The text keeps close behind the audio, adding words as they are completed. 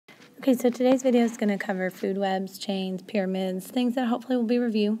Okay, so today's video is going to cover food webs, chains, pyramids, things that hopefully will be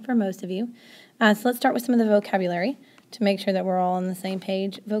review for most of you. So let's start with some of the vocabulary to make sure that we're all on the same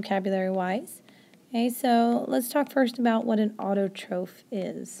page vocabulary-wise. Okay, so let's talk first about what an autotroph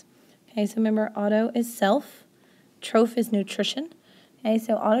is. Okay, so remember, auto is self, troph is nutrition. Okay,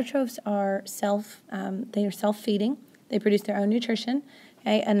 so autotrophs are they are self-feeding. They produce their own nutrition.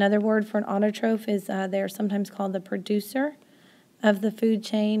 Okay, another word for an autotroph is they are sometimes called the producer of the food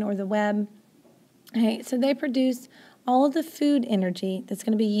chain or the web. Okay, so they produce all of the food energy that's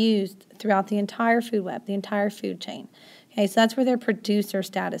going to be used throughout the entire food web, the entire food chain. Okay, so that's where their producer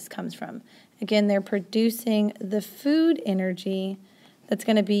status comes from. Again, they're producing the food energy that's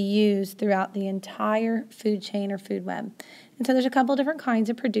going to be used throughout the entire food chain or food web. And so there's a couple different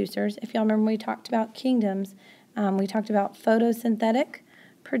kinds of producers. If y'all remember when we talked about kingdoms, we talked about photosynthetic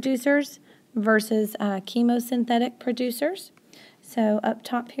producers versus chemosynthetic producers. So up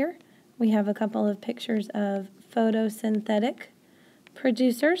top here, we have a couple of pictures of photosynthetic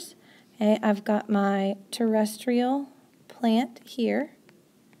producers. Okay, I've got my terrestrial plant here.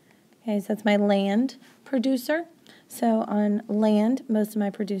 Okay, so that's my land producer. So on land, most of my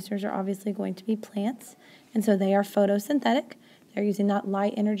producers are obviously going to be plants, and so they are photosynthetic. They're using that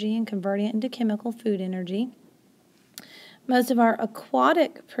light energy and converting it into chemical food energy. Most of our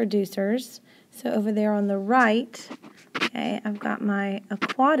aquatic producers, so over there on the right, okay, I've got my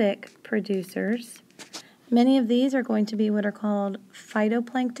aquatic producers. Many of these are going to be what are called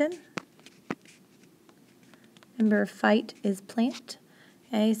phytoplankton. Remember, phyte is plant.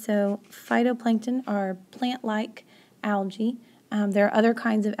 Okay, so phytoplankton are plant-like algae. There are other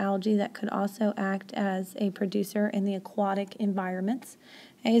kinds of algae that could also act as a producer in the aquatic environments.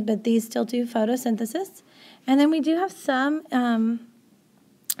 Okay, but these still do photosynthesis. And then we do have some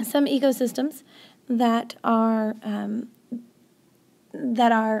ecosystems that are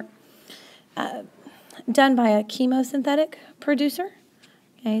done by a chemosynthetic producer.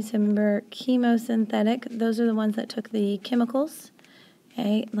 Okay, so remember, chemosynthetic, those are the ones that took the chemicals,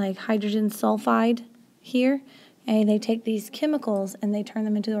 okay, like hydrogen sulfide here. Okay, they take these chemicals and they turn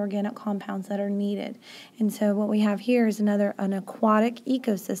them into the organic compounds that are needed. And so what we have here is an aquatic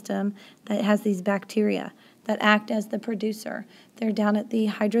ecosystem that has these bacteria that act as the producer. They're down at the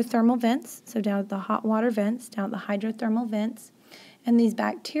hydrothermal vents, so down at the hot water vents, down at the hydrothermal vents. And these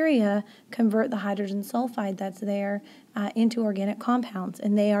bacteria convert the hydrogen sulfide that's there into organic compounds.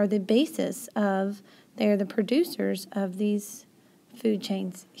 And they are the basis of, they are the producers of these food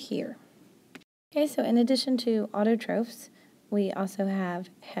chains here. Okay, so in addition to autotrophs, we also have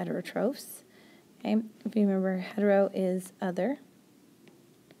heterotrophs. Okay, if you remember, hetero is other.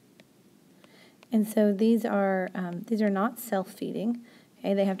 And so these are not self-feeding.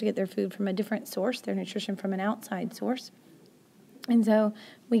 Okay, they have to get their food from a different source, their nutrition from an outside source. And so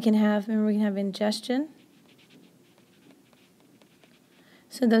we can have, remember, we can have ingestion.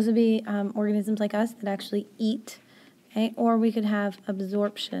 So those would be organisms like us that actually eat. Okay, or we could have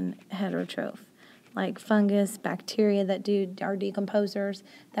absorption heterotroph, like fungus, bacteria that are decomposers,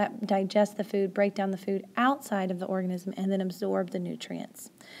 that digest the food, break down the food outside of the organism, and then absorb the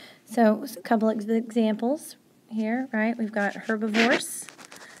nutrients. So a couple of examples here, right? We've got herbivores.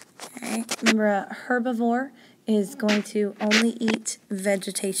 Okay, remember, a herbivore is going to only eat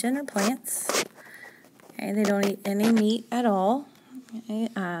vegetation or plants. Okay, they don't eat any meat at all. Okay,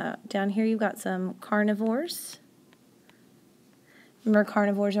 down here you've got some carnivores. Remember,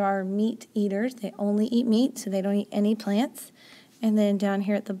 carnivores are meat eaters. They only eat meat, so they don't eat any plants. And then down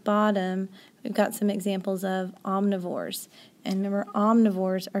here at the bottom, we've got some examples of omnivores. And remember,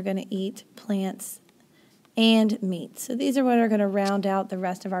 omnivores are going to eat plants and meat. So these are what are going to round out the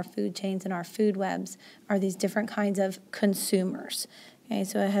rest of our food chains and our food webs, are these different kinds of consumers. Okay,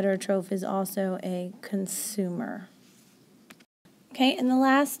 so a heterotroph is also a consumer. Okay, and the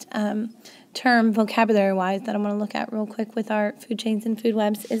last term, vocabulary-wise, that I want to look at real quick with our food chains and food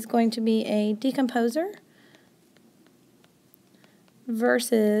webs is going to be a decomposer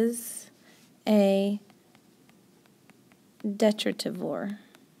versus a detritivore.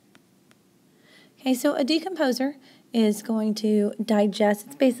 Okay, so a decomposer is going to digest.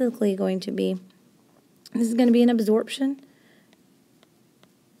 It's basically going to be, this is going to be an absorption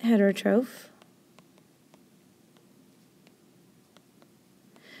heterotroph.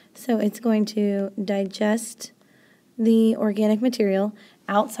 So it's going to digest the organic material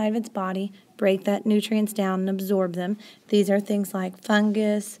outside of its body, break that nutrients down and absorb them. These are things like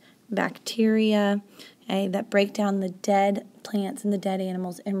fungus, bacteria, okay, that break down the dead plants and the dead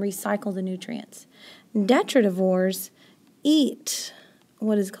animals and recycle the nutrients. Detritivores eat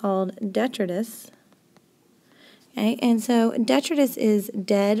what is called detritus, Okay, and so detritus is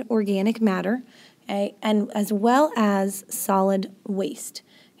dead organic matter, okay, and as well as solid waste.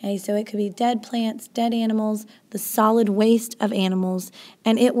 Okay, so it could be dead plants, dead animals, the solid waste of animals,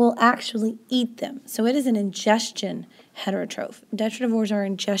 and it will actually eat them. So it is an ingestion heterotroph. Detritivores are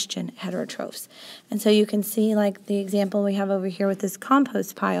ingestion heterotrophs. And so you can see, like the example we have over here with this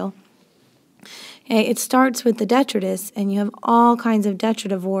compost pile, okay, it starts with the detritus, and you have all kinds of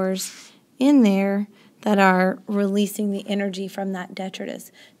detritivores in there that are releasing the energy from that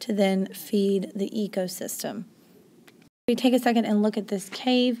detritus to then feed the ecosystem. If we take a second and look at this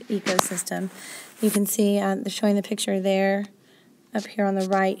cave ecosystem, you can see showing the picture there up here on the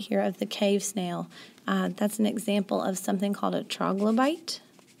right here of the cave snail. That's an example of something called a troglobite.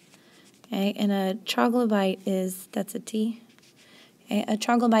 Okay, and a troglobite is, that's a T. Okay, a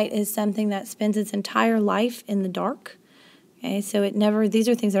troglobite is something that spends its entire life in the dark. Okay, so these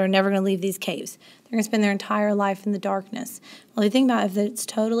are things that are never going to leave these caves. They're going to spend their entire life in the darkness. Well, you think about if it's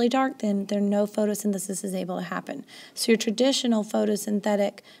totally dark, then no photosynthesis is able to happen. So your traditional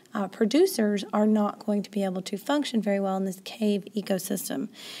photosynthetic producers are not going to be able to function very well in this cave ecosystem.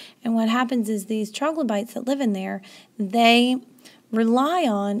 And what happens is these troglobites that live in there, they rely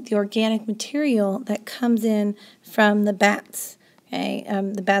on the organic material that comes in from the bats. Okay,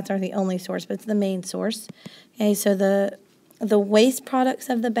 the bats aren't the only source, but it's the main source. Okay, so the waste products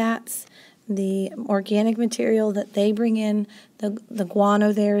of the bats, the organic material that they bring in, the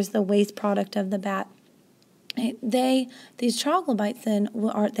guano there is the waste product of the bat. These troglobites then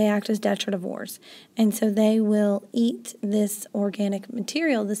they act as detritivores, and so they will eat this organic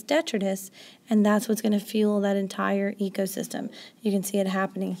material, this detritus, and that's what's going to fuel that entire ecosystem. You can see it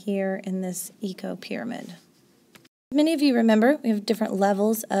happening here in this eco pyramid. Many of you remember we have different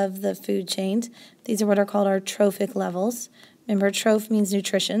levels of the food chains. These are what are called our trophic levels. Remember, troph means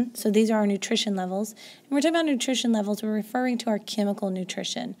nutrition, so these are our nutrition levels. And we're talking about nutrition levels, we're referring to our chemical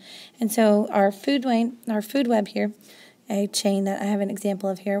nutrition. And so our food web here, a chain that I have an example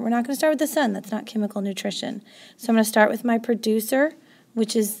of here, we're not going to start with the sun, that's not chemical nutrition. So I'm going to start with my producer,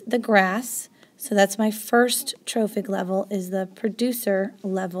 which is the grass. So that's my first trophic level, is the producer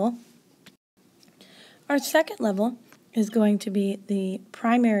level. Our second level is going to be the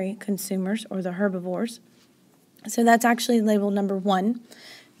primary consumers, or the herbivores. So that's actually labeled number 1.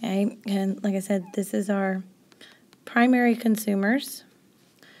 Okay? And like I said, this is our primary consumers,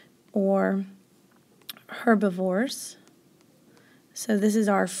 or herbivores. So this is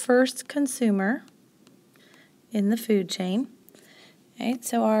our first consumer in the food chain. Okay?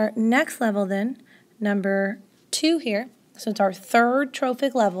 So our next level then, number 2 here, so it's our third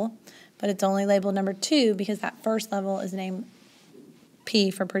trophic level, but it's only labeled number 2 because that first level is named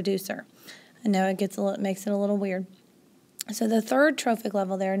P for producer. I know it makes it a little weird. So the third trophic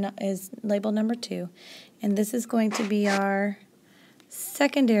level there is labeled number 2, and this is going to be our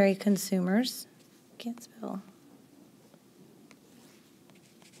secondary consumers. Can't spell.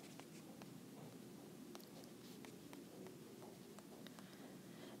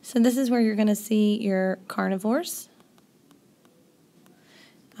 So this is where you're going to see your carnivores.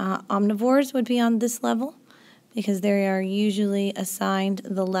 Omnivores would be on this level because they are usually assigned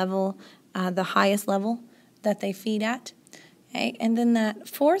the level, the highest level that they feed at. Okay, and then that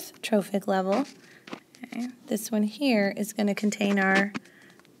fourth trophic level, okay, this one here is going to contain our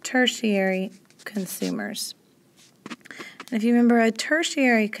tertiary consumers. And if you remember, a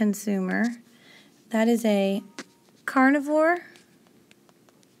tertiary consumer, that is a carnivore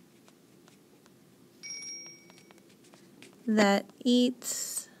that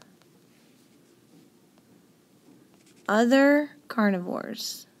eats other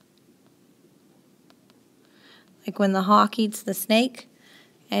carnivores. Like when the hawk eats the snake,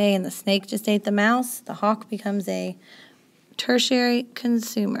 okay, and the snake just ate the mouse, the hawk becomes a tertiary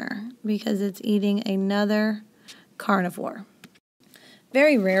consumer because it's eating another carnivore.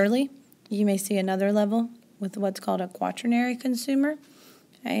 Very rarely, you may see another level with what's called a quaternary consumer.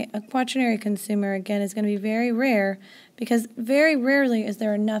 Okay, a quaternary consumer, again, is going to be very rare because very rarely is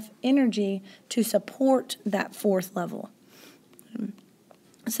there enough energy to support that fourth level.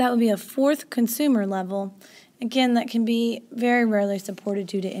 So that would be a fourth consumer level. Again, that can be very rarely supported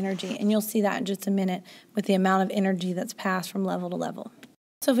due to energy, and you'll see that in just a minute with the amount of energy that's passed from level to level.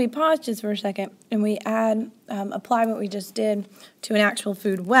 So if we pause just for a second and we apply what we just did to an actual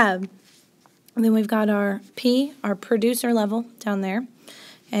food web, and then we've got our P, our producer level down there.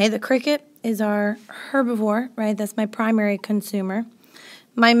 Okay, the cricket is our herbivore, right? That's my primary consumer.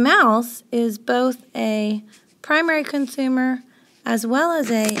 My mouse is both a primary consumer as well as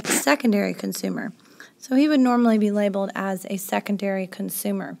a secondary consumer. So he would normally be labeled as a secondary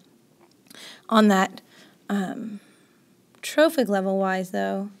consumer on that trophic level wise,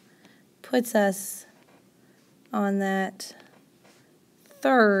 though, puts us on that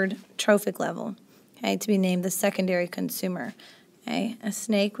third trophic level, okay, to be named the secondary consumer. Okay, a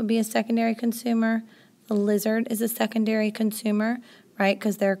snake would be a secondary consumer. The lizard is a secondary consumer, right,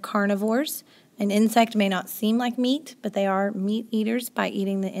 because they're carnivores. An insect may not seem like meat, but they are meat eaters by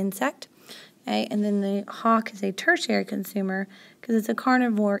eating the insect. Okay, and then the hawk is a tertiary consumer because it's a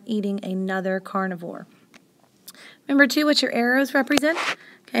carnivore eating another carnivore. Remember, too, what your arrows represent?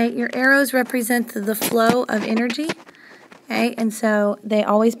 Okay, your arrows represent the flow of energy. Okay, and so they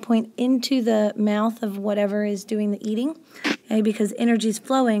always point into the mouth of whatever is doing the eating, okay, because energy is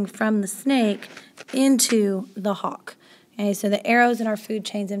flowing from the snake into the hawk. Okay, so the arrows in our food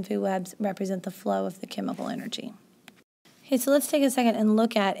chains and food webs represent the flow of the chemical energy. Okay, so let's take a second and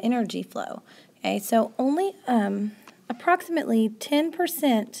look at energy flow. Okay, so only approximately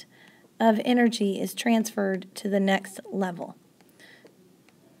 10% of energy is transferred to the next level.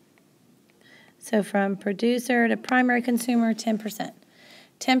 So from producer to primary consumer, 10%.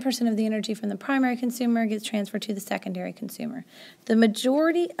 10% of the energy from the primary consumer gets transferred to the secondary consumer. The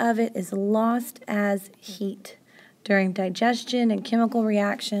majority of it is lost as heat. During digestion and chemical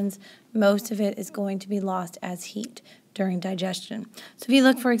reactions, most of it is going to be lost as heat during digestion. So if you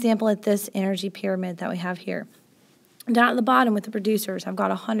look, for example, at this energy pyramid that we have here, down at the bottom with the producers, I've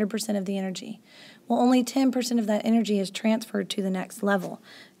got 100% of the energy. Well, only 10% of that energy is transferred to the next level.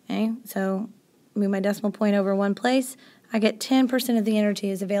 Okay, so move my decimal point over one place, I get 10% of the energy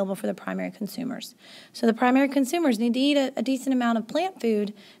is available for the primary consumers. So the primary consumers need to eat a decent amount of plant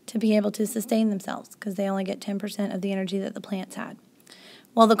food to be able to sustain themselves because they only get 10% of the energy that the plants had.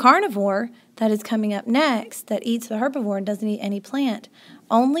 Well, the carnivore that is coming up next that eats the herbivore and doesn't eat any plant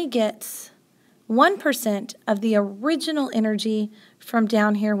only gets 1% of the original energy from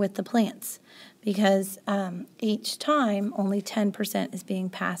down here with the plants because each time only 10% is being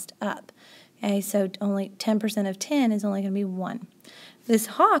passed up. Okay, so only 10% of 10 is only going to be 1. This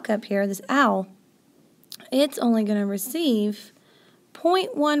hawk up here, this owl, it's only going to receive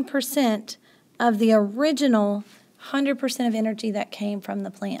 0.1% of the original 100% of energy that came from the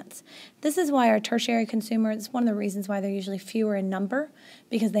plants. This is why our tertiary consumer, it's one of the reasons why they're usually fewer in number,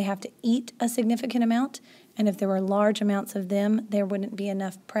 because they have to eat a significant amount, and if there were large amounts of them, there wouldn't be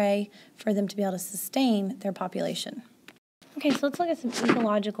enough prey for them to be able to sustain their population. Okay, so let's look at some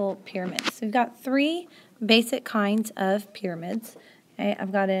ecological pyramids. So we've got 3 basic kinds of pyramids. Okay,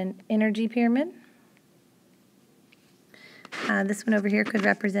 I've got an energy pyramid. This one over here could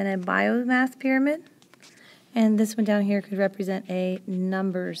represent a biomass pyramid. And this one down here could represent a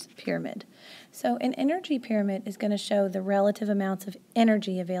numbers pyramid. So an energy pyramid is going to show the relative amounts of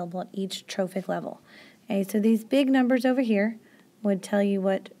energy available at each trophic level. Okay, so these big numbers over here would tell you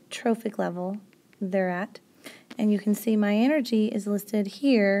what trophic level they're at. And you can see my energy is listed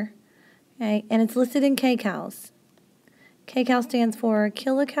here, okay, and it's listed in kcals. Kcal stands for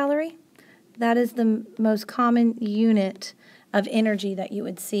kilocalorie. That is the most common unit of energy that you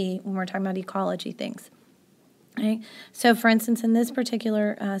would see when we're talking about ecology things. Okay. So for instance, in this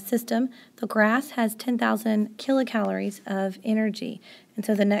particular system, the grass has 10,000 kilocalories of energy. And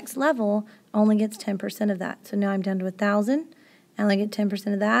so the next level only gets 10% of that. So now I'm down to 1,000. I only get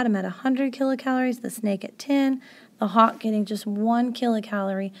 10% of that. I'm at 100 kilocalories, the snake at 10, the hawk getting just 1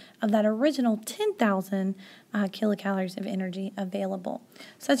 kilocalorie of that original 10,000 kilocalories of energy available.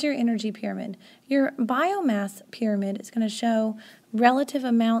 So that's your energy pyramid. Your biomass pyramid is going to show relative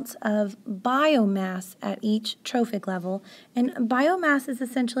amounts of biomass at each trophic level, and biomass is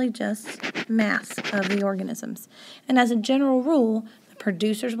essentially just mass of the organisms. And as a general rule,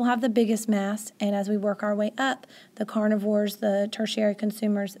 producers will have the biggest mass, and as we work our way up, the carnivores, the tertiary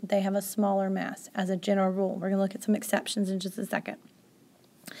consumers, they have a smaller mass as a general rule. We're going to look at some exceptions in just a second.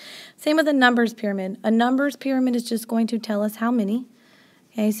 Same with a numbers pyramid. A numbers pyramid is just going to tell us how many.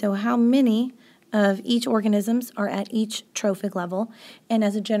 Okay, so how many of each organisms are at each trophic level, and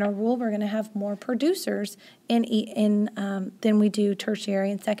as a general rule, we're going to have more producers than we do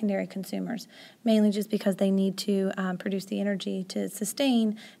tertiary and secondary consumers, mainly just because they need to produce the energy to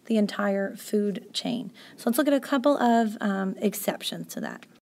sustain the entire food chain. So let's look at a couple of exceptions to that.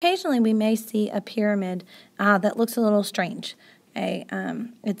 Occasionally, we may see a pyramid that looks a little strange. Okay,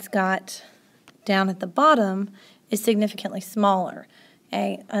 it's got down at the bottom is significantly smaller.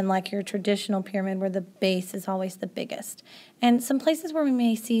 Unlike your traditional pyramid where the base is always the biggest. And some places where we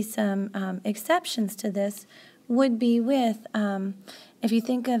may see some exceptions to this would be with, if you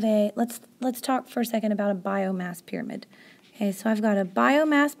think of let's talk for a second about a biomass pyramid. Okay, so I've got a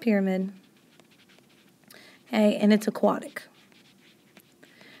biomass pyramid, okay, and it's aquatic.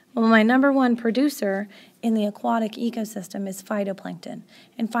 Well, my number one producer in the aquatic ecosystem is phytoplankton,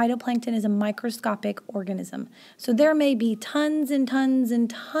 and phytoplankton is a microscopic organism. So there may be tons and tons and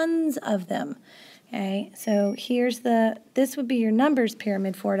tons of them. Okay, so this would be your numbers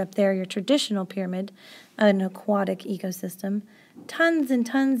pyramid for it up there, your traditional pyramid, an aquatic ecosystem. Tons and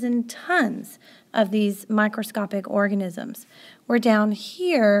tons and tons of these microscopic organisms. Where down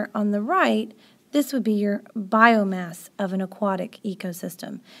here on the right, this would be your biomass of an aquatic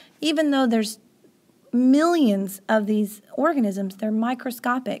ecosystem. Even though there's millions of these organisms, they're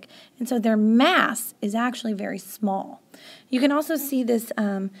microscopic, and so their mass is actually very small. You can also see this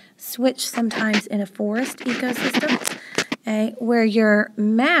switch sometimes in a forest ecosystem, okay, where your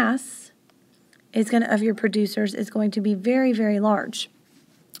mass of your producers is going to be very, very large.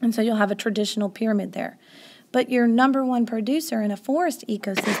 And so you'll have a traditional pyramid there. But your number one producer in a forest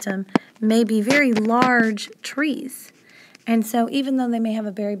ecosystem may be very large trees. And so even though they may have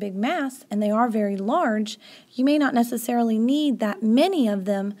a very big mass and they are very large, you may not necessarily need that many of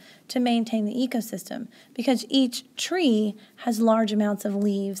them to maintain the ecosystem, because each tree has large amounts of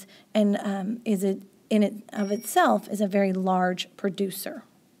leaves and of itself is a very large producer.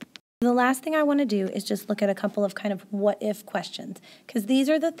 The last thing I want to do is just look at a couple of kind of what-if questions, because these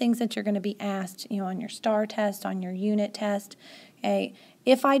are the things that you're going to be asked, on your STAR test, on your unit test. Okay,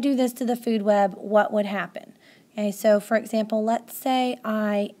 if I do this to the food web, what would happen? Okay, so for example, let's say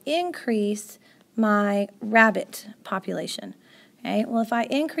I increase my rabbit population. Okay, well, if I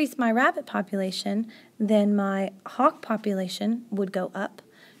increase my rabbit population, then my hawk population would go up,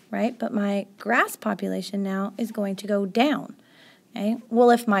 right? But my grass population now is going to go down. Okay,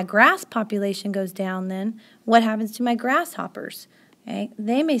 well, if my grass population goes down, then what happens to my grasshoppers? Okay,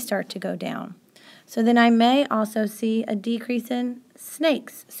 they may start to go down. So then I may also see a decrease in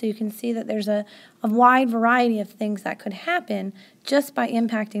snakes. So you can see that there's a wide variety of things that could happen just by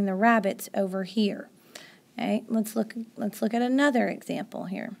impacting the rabbits over here. Okay, let's look at another example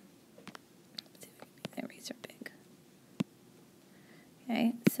here. Let's see if we can make the eraser big.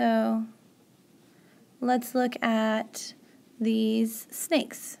 Okay, so let's look at these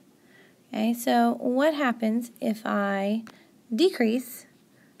snakes. Okay, so what happens if I decrease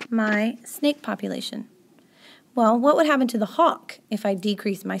my snake population? Well, what would happen to the hawk if I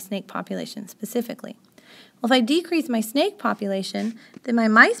decrease my snake population specifically? Well, if I decrease my snake population, then my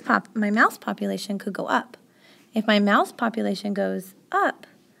mouse population could go up. If my mouse population goes up,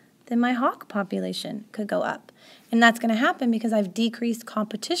 then my hawk population could go up. And that's going to happen because I've decreased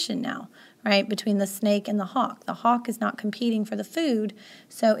competition now, right, between the snake and the hawk. The hawk is not competing for the food,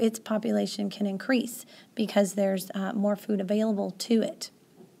 so its population can increase because there's more food available to it.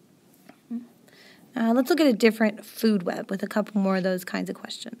 Let's look at a different food web with a couple more of those kinds of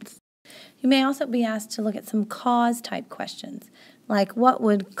questions. You may also be asked to look at some cause-type questions, like what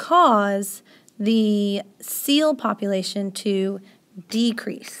would cause the seal population to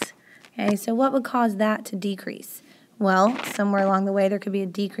decrease? Okay, so what would cause that to decrease? Well, somewhere along the way there could be a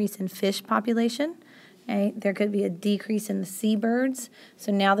decrease in fish population. Okay, there could be a decrease in the seabirds,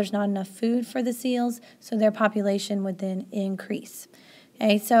 so now there's not enough food for the seals, so their population would then increase.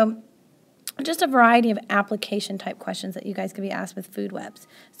 Okay, so just a variety of application type questions that you guys could be asked with food webs.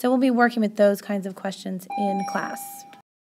 So we'll be working with those kinds of questions in class.